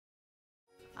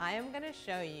I am going to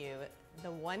show you the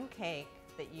one cake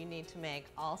that you need to make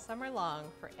all summer long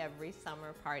for every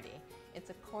summer party.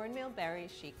 It's a cornmeal berry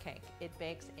sheet cake. It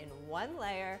bakes in one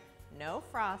layer, no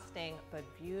frosting, but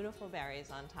beautiful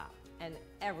berries on top. And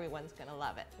everyone's gonna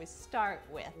love it. We start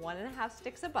with 1.5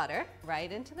 sticks of butter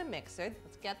right into the mixer.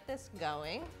 Let's get this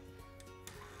going.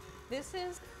 This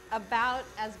is about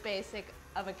as basic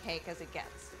of a cake as it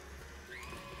gets.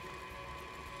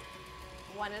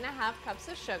 1.5 cups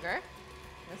of sugar.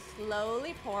 And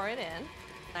slowly pour it in.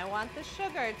 I want the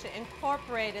sugar to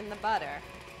incorporate in the butter.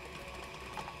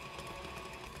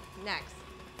 Next,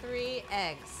 3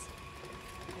 eggs.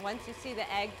 Once you see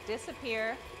the egg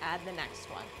disappear, add the next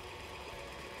one.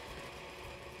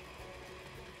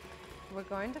 We're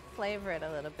going to flavor it a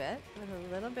little bit with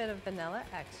a little bit of vanilla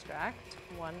extract,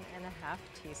 1.5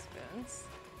 teaspoons.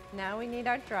 Now we need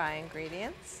our dry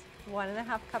ingredients,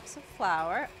 1.5 cups of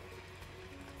flour,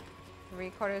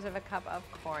 3/4 cup of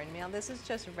cornmeal. This is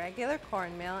just regular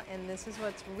cornmeal, and this is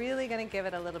what's really going to give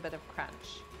it a little bit of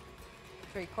crunch.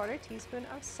 3/4 teaspoon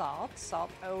of salt.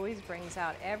 Salt always brings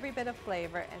out every bit of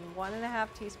flavor, and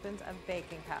 1.5 teaspoons of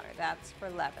baking powder. That's for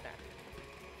leavener.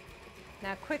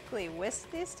 Now quickly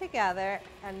whisk these together,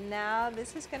 and now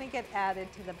this is going to get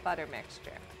added to the butter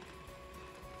mixture.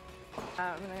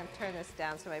 I'm going to turn this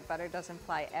down so my butter doesn't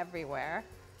fly everywhere.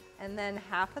 And then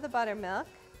half of the buttermilk.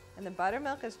 And the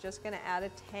buttermilk is just going to add a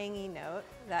tangy note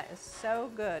that is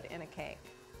so good in a cake.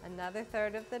 Another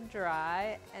 1/3 of the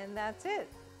dry, and that's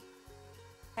it.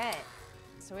 Okay,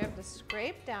 so we have to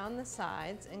scrape down the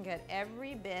sides and get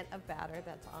every bit of batter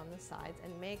that's on the sides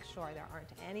and make sure there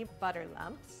aren't any butter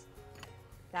lumps.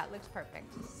 That looks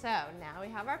perfect. So now we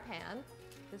have our pan.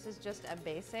 This is just a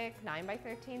basic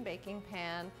 9x13 baking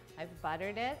pan. I've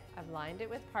buttered it, I've lined it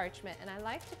with parchment, and I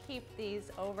like to keep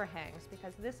these overhangs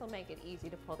because this will make it easy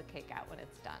to pull the cake out when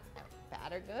it's done. Now,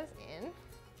 batter goes in.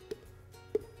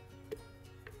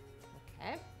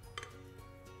 Okay.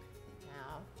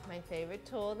 Now, my favorite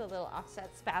tool, the little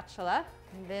offset spatula.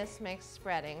 This makes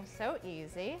spreading so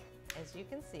easy. As you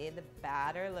can see, the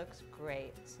batter looks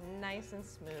great. It's nice and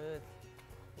smooth.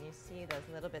 You see those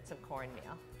little bits of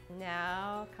cornmeal.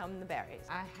 Now come the berries.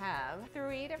 I have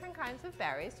 3 different kinds of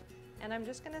berries, and I'm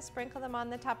just gonna sprinkle them on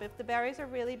the top. If the berries are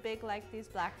really big like these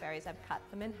blackberries, I've cut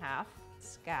them in half,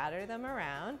 scatter them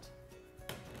around.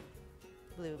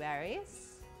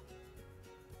 Blueberries.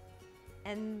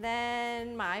 And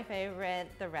then my favorite,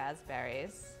 the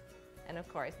raspberries. And of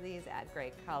course, these add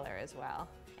great color as well.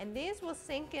 And these will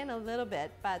sink in a little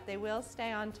bit, but they will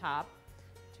stay on top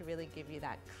to really give you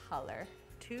that color.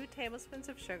 2 tablespoons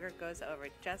of sugar goes over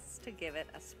just to give it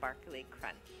a sparkly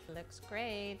crunch. Looks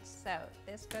great. So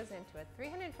this goes into a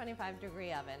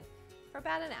 325-degree oven for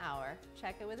about an hour.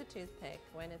 Check it with a toothpick.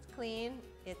 When it's clean,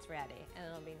 it's ready, and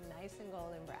it'll be nice and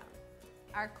golden brown.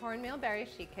 Our cornmeal berry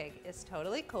sheet cake is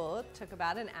totally cool. It took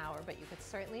about an hour, but you could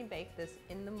certainly bake this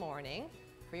in the morning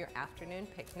for your afternoon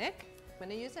picnic. I'm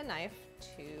gonna use a knife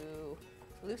to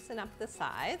loosen up the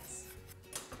sides.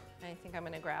 I think I'm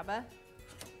gonna grab a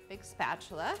big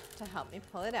spatula to help me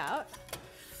pull it out,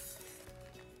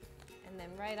 and then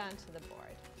right onto the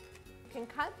board. You can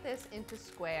cut this into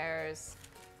squares.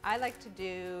 I like to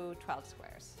do 12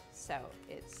 squares. So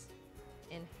it's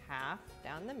in half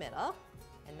down the middle,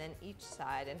 and then each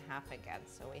side in half again.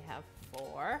 So we have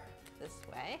 4 this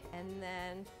way, and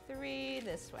then 3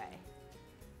 this way.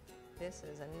 This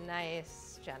is a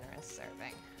nice, generous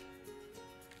serving.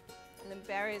 And the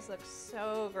berries look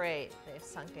so great. They've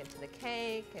sunk into the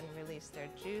cake and released their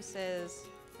juices.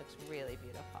 Looks really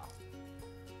beautiful.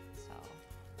 So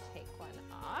take one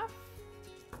off,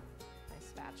 my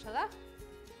spatula.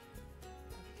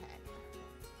 Okay,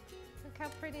 look how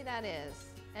pretty that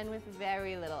is. And with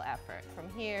very little effort. From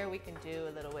here, we can do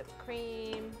a little whipped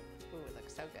cream. Ooh, it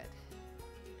looks so good.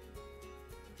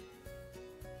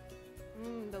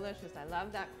 Delicious. I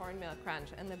love that cornmeal crunch,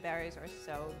 and the berries are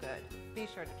so good. Be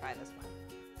sure to try this one.